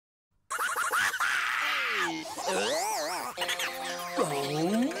Have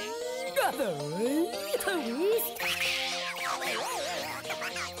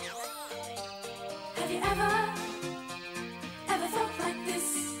you ever felt like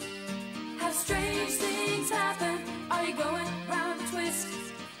this? Have strange things happen? Are you going round a twist?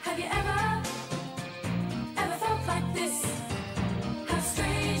 Have you ever felt like this? Have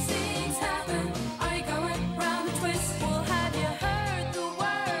strange things happen? Are you going round a twist? Well, have you heard the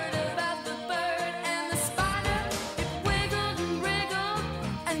word about the bird and the spider? It wiggled and wriggled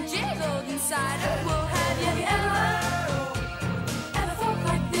and jiggled inside. Well, have you ever felt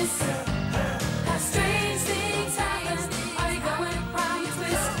like this? Have strange things happen? Are you going round a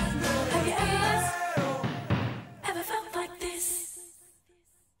twist? Have you ever felt like this?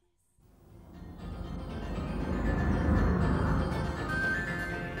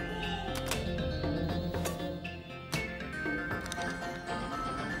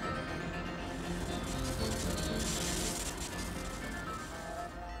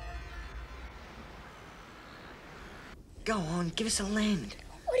 Go on, give us a lend.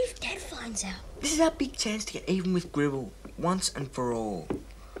 What if Dad finds out? This is our big chance to get even with Gribble, once and for all.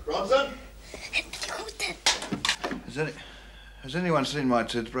 Bronson? What's that? Has anyone seen my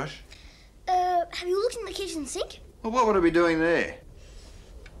toothbrush? Have you looked in the kitchen sink? Well, what would I be doing there?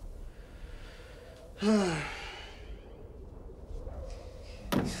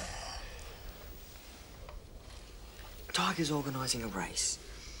 Tiger's organising a race.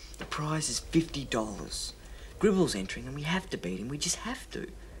 The prize is $50. Gribble's entering and we have to beat him. We just have to.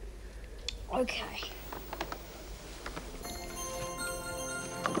 Okay.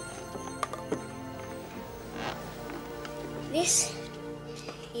 This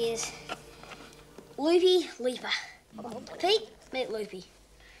is Loopy Leaper. Pete, meet Loopy.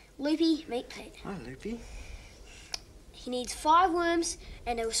 Loopy, meet Pete. Hi, Loopy. He needs 5 worms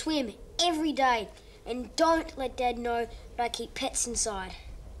and he'll swim every day. And don't let Dad know that I keep pets inside.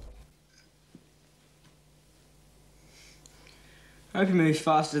 I hope he moves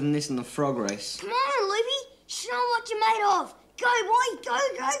faster than this in the frog race. Come on, Loopy. Show 'em what you're made of. Go, boy. Go,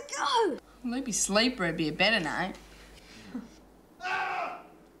 go, go. Loopy Sleeper would be a better name.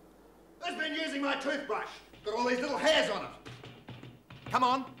 Who's been using my toothbrush? Got all these little hairs on it. Come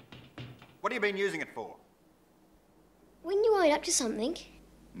on. What have you been using it for? When you own up to something,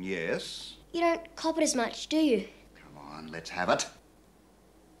 Yes. you don't cop it as much, do you? Come on, let's have it.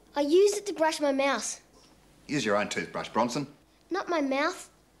 I used it to brush my mouse. Use your own toothbrush, Bronson. Not my mouth,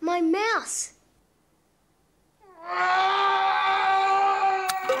 my mouse.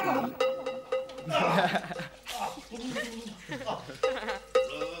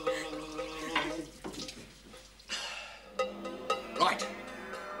 Right.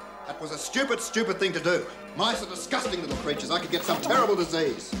 That was a stupid, stupid thing to do. Mice are disgusting little creatures. I could get some terrible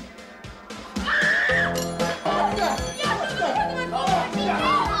disease.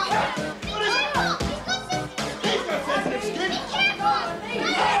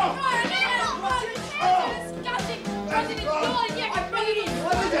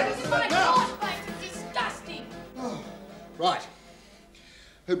 Right.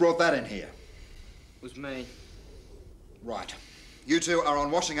 Who brought that in here? It was me. Right. You two are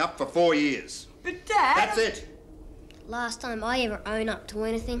on washing up for 4 years. But Dad... That's it. Last time I ever own up to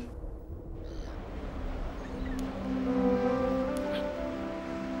anything.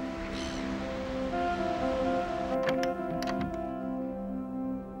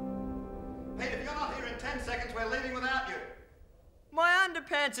 Pete, if you're not here in 10 seconds, we're leaving without you. My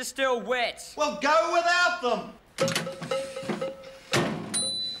underpants are still wet. Well, go without them.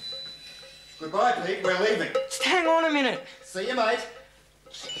 Goodbye, Pete. We're leaving. Just hang on a minute. See you, mate.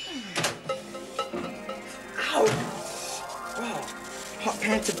 Ow! Oh, hot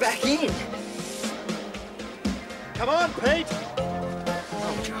pants are back in. Come on, Pete.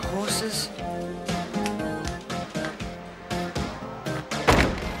 Bunch of horses.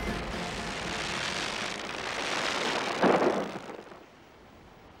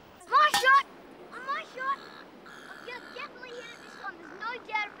 My shot! My shot! I'm gonna definitely hit it this time, there's no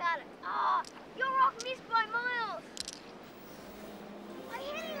doubt about it. Ah, your rock missed by miles. I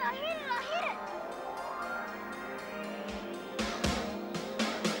hit it, I hit it, I hit it!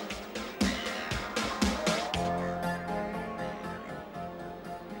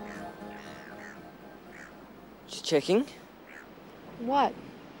 Just checking. What?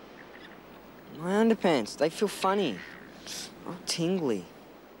 My underpants, they feel funny. Oh, tingly.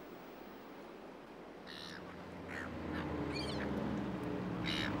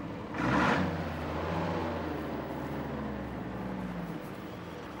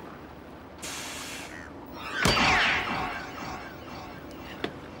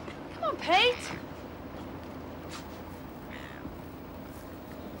 Come on, Pete.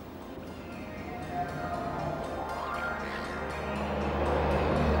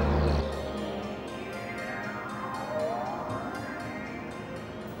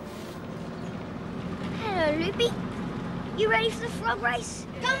 Snoopy. You ready for the frog race?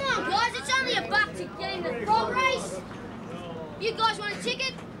 Come on, guys. It's only $1 to get in the frog race. You guys want a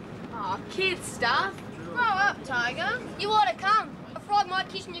ticket? Oh, kid stuff. Grow up, Tiger. You ought to come. A frog might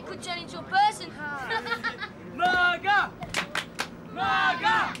kiss and you could turn into a person. Murga!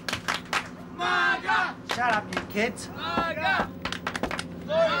 Murga! Murga! Shut up, you kids. Murga!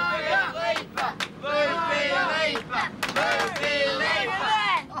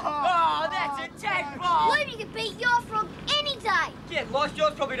 Oh, that's a jackpot! Looney can beat your frog any day. Get lost,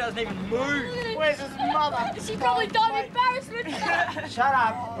 yours probably doesn't even move. Where's his mother? She probably died of embarrassment. Shut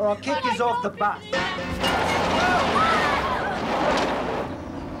up, or I'll kick you off the bus.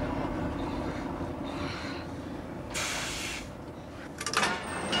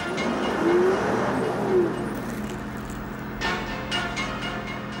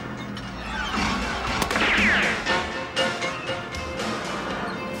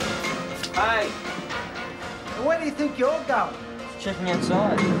 Hey, Where do you think you're going? checking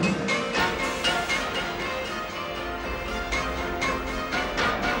outside.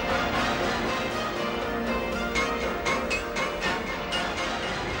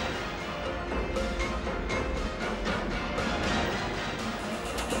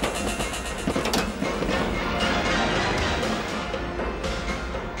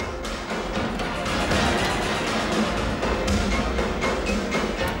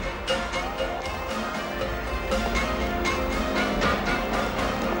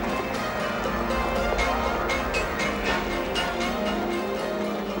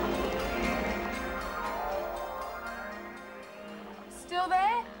 Still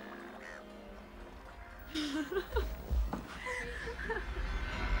there?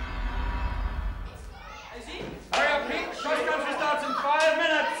 Hurry up, Pete. Shot country starts in 5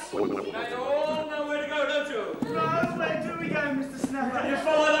 minutes. Now you all know where to go, don't you? No, where do we go, Mr. Snapper? You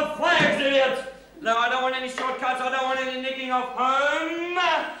follow the flags, idiot. No, I don't want any shortcuts. I don't want any nicking off home.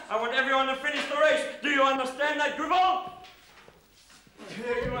 I want everyone to finish the race. Do you understand that, Gribble?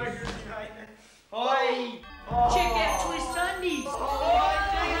 Oi! Check out Twist Sundays!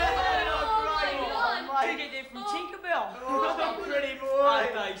 Did you get them from Tinkerbell? Oh, pretty boy.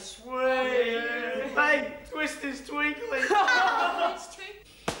 Aren't they sweet? Hey, Twister's twinkling.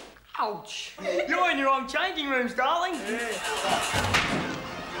 Ouch! You're in your own changing rooms, darling.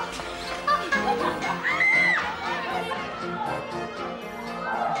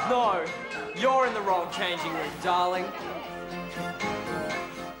 No, you're in the wrong changing room, darling.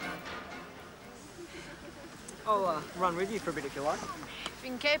 I'll run with you for a bit if you like. If you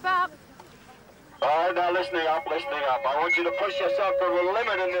can keep up. All right, now listening up. I want you to push yourself to the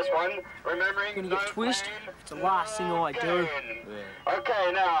limit in this one, remembering... Gonna get twist? It's the last thing I do.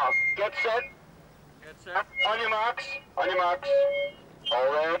 Okay, now, get set. On your marks. All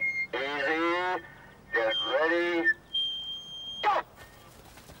right, easy. Get ready. Go!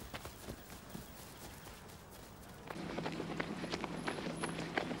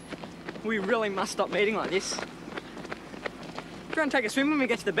 We really must stop meeting like this. Do you want to take a swim when we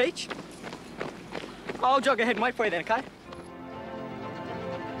get to the beach? I'll jog ahead and wait for you then, okay?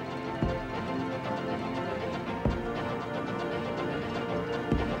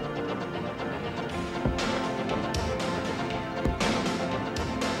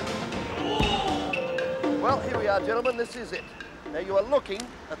 Well, here we are, gentlemen. This is it. Now, you are looking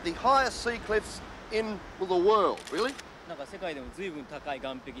at the highest sea cliffs in the world, really?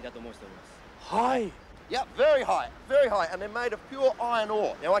 Hi. Yeah, very high, and they're made of pure iron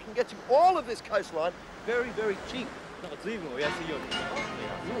ore. Now, I can get you all of this coastline very, very cheap.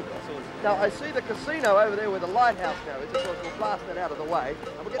 Now, I see the casino over there where the lighthouse now is. Of course, we'll blast that out of the way.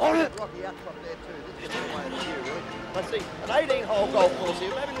 And we'll get that rocky outcrop there, too. This is the way of the view, really. I see an 18-hole golf course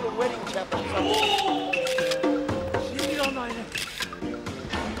here, maybe a little wedding chapel or something.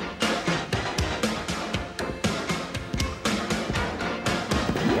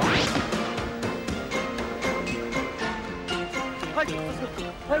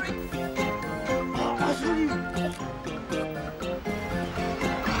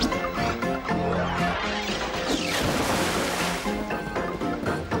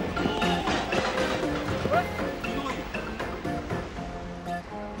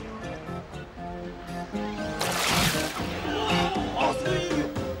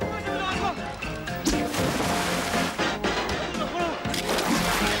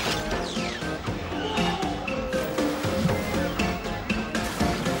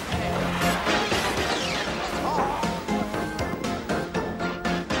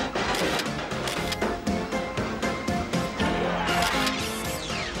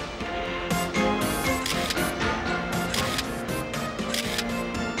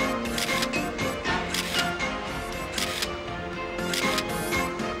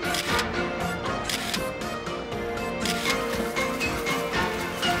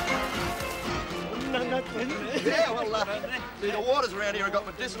 around here have got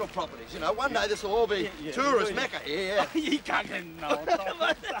medicinal properties. You know, one day this will all be tourist mecca here. Yeah. You can't get no.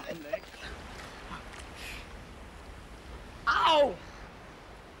 Ow!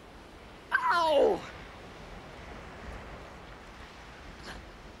 Ow!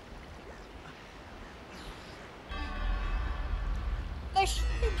 They're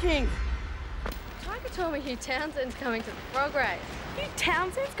shaking! Tiger told me Hugh Townsend's coming to the frog race. Hugh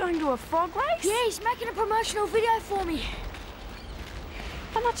Townsend's going to a frog race? Yeah, he's making a promotional video for me.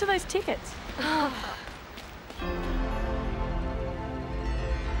 How much are those tickets? Pete!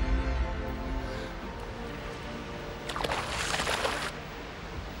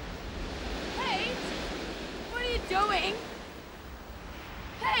 What are you doing?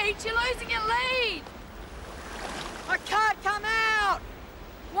 Pete, you're losing your lead! I can't come out!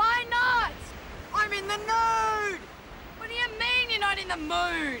 Why not? I'm in the nude! What do you mean you're not in the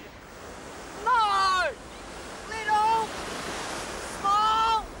mood? No! Little!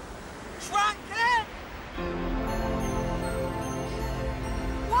 Small! Shrunken!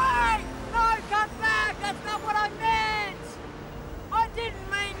 Wait! No, come back! That's not what I meant! I didn't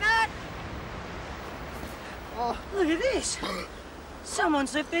mean that! Oh, look at this!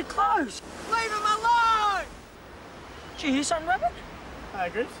 Someone's left their clothes! Leave them alone! Did you hear something, Rabbit? Hey,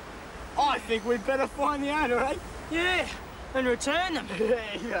 Chris. I think we'd better find the owner, eh? Yeah, and return them.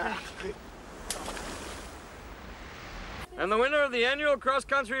 Yeah. And the winner of the annual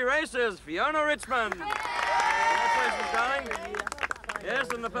cross-country race is Fiona Richmond. Congratulations, darling. Yes,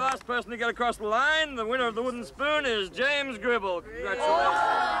 and the last person to get across the line, the winner of the wooden spoon, is James Gribble.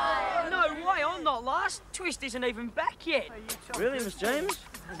 Congratulations. No way, I'm not last. Twist isn't even back yet. Really, Miss James?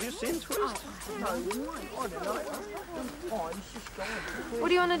 Have you seen Twist? What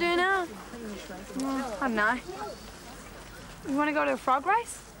do you want to do now? I don't know. You want to go to a frog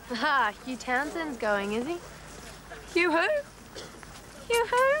race? Ah, Hugh Townsend's going, is he? Hugh who? Hugh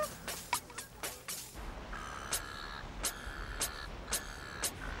who?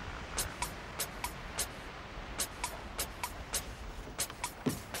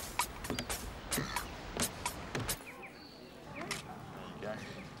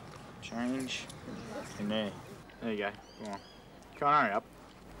 Change in there. There you go. Come on. Come on, hurry up.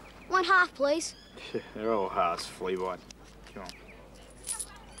 1/2, please. They're all halves, flea bite. Come on.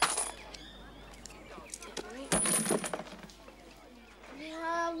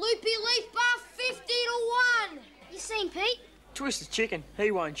 Loopy Leaf Bar 50 to 1. You seen Pete? Twist is chicken.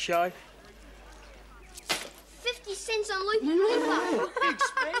 He won't show. 50 cents on Loopy Leaper. Big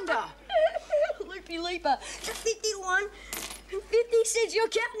spender. Loopy Leaper, 50 to 1. 50 cents, you're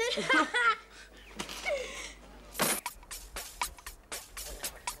counting it.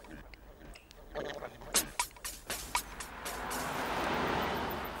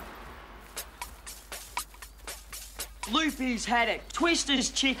 Loopy's had it. Twister's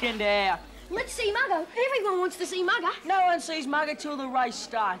chickened out. Let's see Mugger. Everyone wants to see Mugger. No one sees Mugger till the race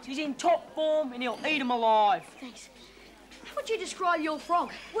starts. He's in top form and he'll eat 'em alive. Thanks. How would you describe your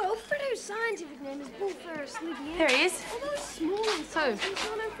frog? Well, Freddo's scientific name is Bullferus livianus. There he is. Although small in size,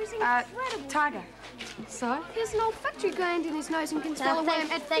 he's incredible. Tiger. So? He has an olfactory gland in his nose and can smell a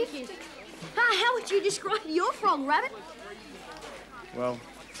worm at 50. How would you describe your frog, Rabbit? Well,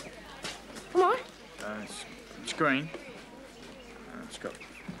 Come on. it's green. It's got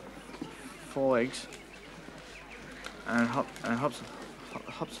 4 legs. And it hops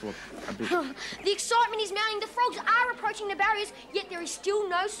a bit. The excitement is mounting. The frogs are approaching the barriers, yet there is still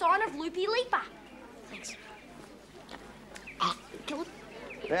no sign of Loopy Leaper. Thanks.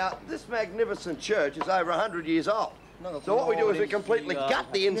 Now, this magnificent church is over 100 years old. So what we do is we completely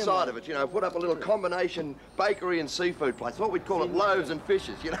gut the inside of it, you know, put up a little combination bakery and seafood place. What we'd call it loaves and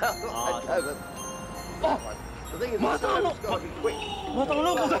fishes, you know. The thing is, the service has got to be quick.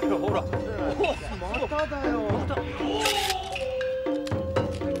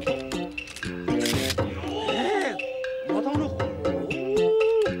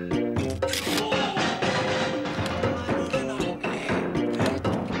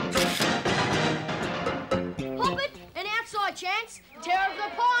 Hobbit, an outside chance. Terror of the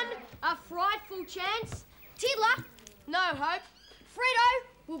pond, a frightful chance. Tiddler, no hope. Freddo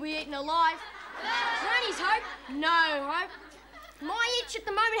will be eaten alive. Granny's hope, no hope. My itch at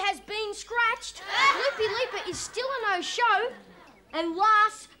the moment has been scratched. Loopy Leaper is still a no-show. And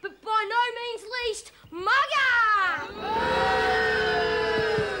last, but by no means least, Mugger!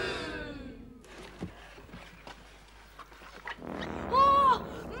 Oh,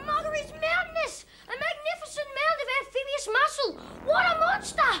 Mugger is mountainous! A magnificent mound of amphibious muscle! What a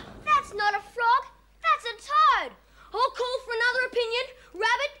monster! That's not a frog, that's a toad! I'll call for another opinion.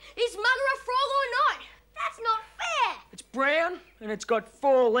 Rabbit, is Mugger a frog or not? That's not fair! It's brown and And it's got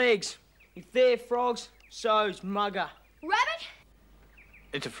 4 legs. If they're frogs, so's Mugger. Rabbit?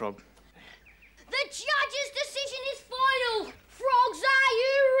 It's a frog. The judge's decision is final. Frogs, are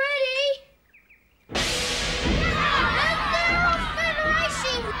you ready? And they're off and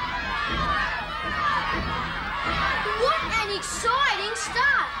racing. What an exciting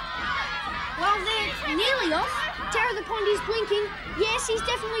start. Well, they're nearly off. Terror the Pond is blinking. Yes, he's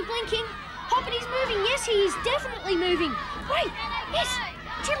definitely blinking. Hoppity's moving. Yes, he is definitely moving. Wait, yes,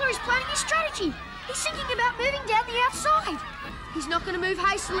 Tiddler is planning his strategy. He's thinking about moving down the outside. He's not going to move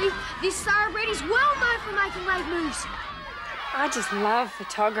hastily. This thoroughbred is well known for making late moves. I just love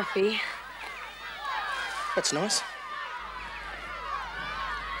photography. That's nice.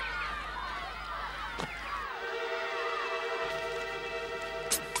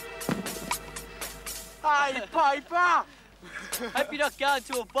 Hey, Piper! Hope you're not going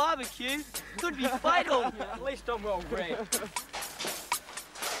to a barbecue. Could be fatal. At least I'm well read.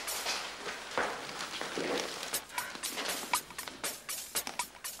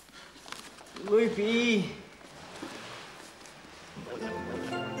 Loopy.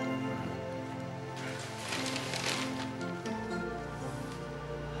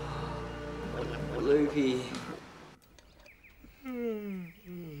 Loopy.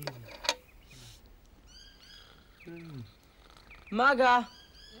 Mugger.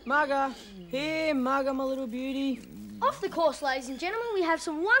 Mugger. Here, Mugger, my little beauty. Off the course, ladies and gentlemen, we have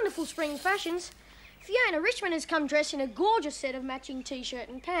some wonderful spring fashions. Fiona Richmond has come dressed in a gorgeous set of matching T-shirt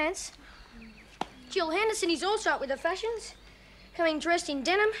and pants. Jill Henderson is also up with the fashions, coming dressed in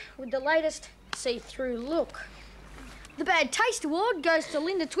denim with the latest see-through look. The Bad Taste Award goes to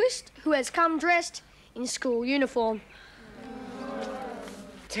Linda Twist, who has come dressed in school uniform.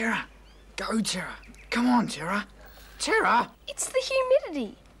 Tara, go, Tara. Come on, Tara. Tara! It's the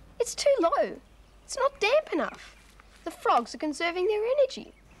humidity. It's too low. It's not damp enough. The frogs are conserving their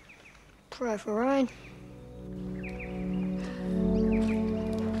energy. Pray for rain. The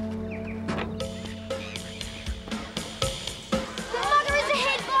Mugger is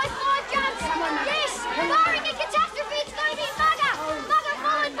ahead by 5 guns. Yes, barring a catastrophe, it's going to be Mugger. Mugger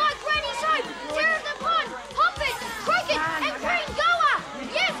followed by Granny Soap, Terror of the Pond, Hoppet, Cricket, and Green Goa.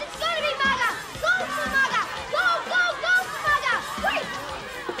 Yes, it's going to be Mugger. Go for Mugger. Go, go, go for Mugger. Wait.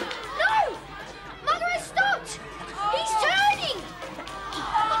 No. Mugger has stopped. He's turning.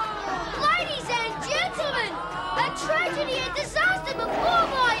 Ladies and gentlemen, a tragedy and disaster before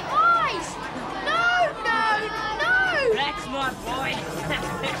my eyes. No, no, no. That's my boy.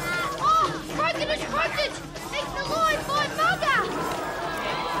 Oh, Croaked is croaked. It's the line by Mugger.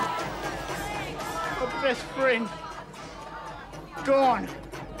 My best friend. Gone.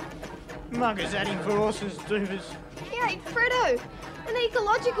 Mugger's adding for horses, doovers. He ate Fredo. An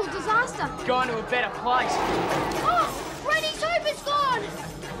ecological disaster. Going to a better place. Oh, Granny's Hope is gone.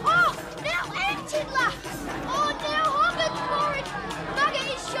 Oh, now and Tiddler. Oh, now Hobbit's for it. Mugger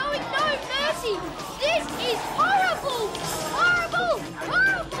is showing no mercy. This is horrible. Horrible.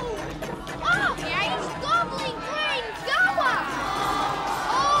 Horrible. Oh, he's gobbling Green Goa.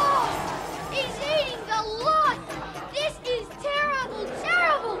 Oh, he's eating the lot. This is terrible,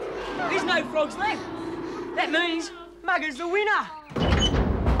 terrible. There's no frogs left. That means Mugger's the winner.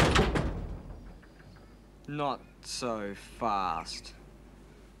 Not so fast.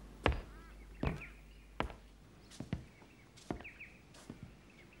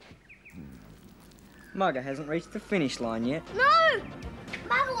 Mugger hasn't reached the finish line yet. No!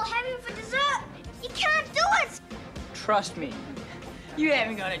 Mugger will have him for dessert. You can't do it. Trust me, you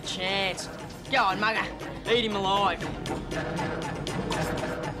haven't got a chance. Go on, Mugger. Eat him alive.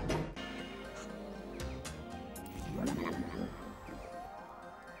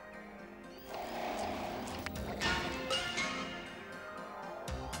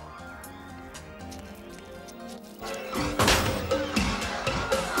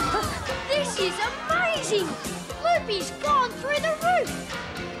 This is amazing! Loopy's gone through the roof!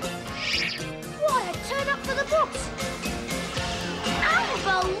 What a turn up for the books!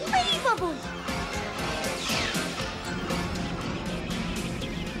 Unbelievable!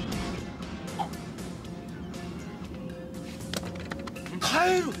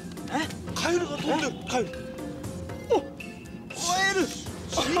 가에르! 가에르가 돈데 가에르! 가에르!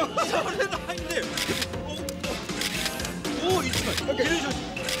 이상한 애는 아닌데! 오, 이승아! 그래,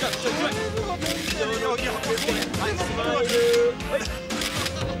 자, 그래! 여기 한번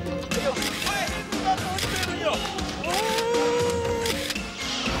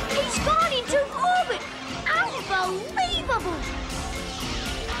He's gone into orbit! Unbelievable!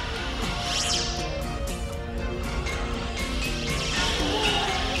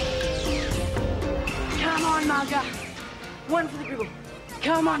 Come on, Mugger. One for the dribble.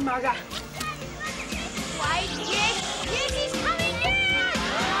 Come on, Mugger. Wait, yes, he's coming down!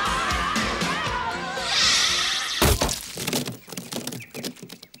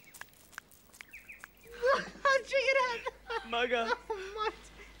 Check it out. Mugger. Oh, mate,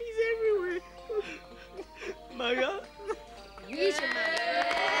 he's everywhere. Mugger. Here's your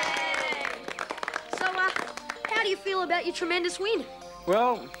mate. So, how do you feel about your tremendous win?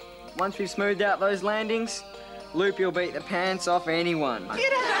 Well, once we've smoothed out those landings, Loopy will beat the pants off anyone.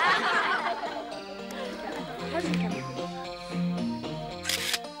 Get out. Have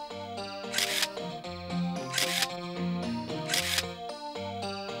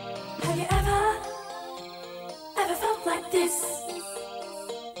you ever felt like this?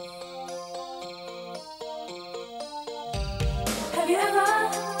 Have you ever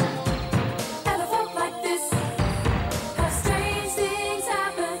felt like this? How strange things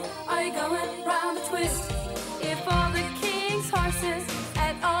happen. Are you going round a twist? If all the king's horses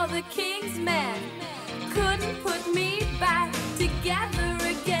and all the king's men couldn't put me back together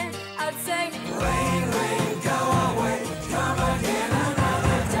again, I'd say, rain, rain,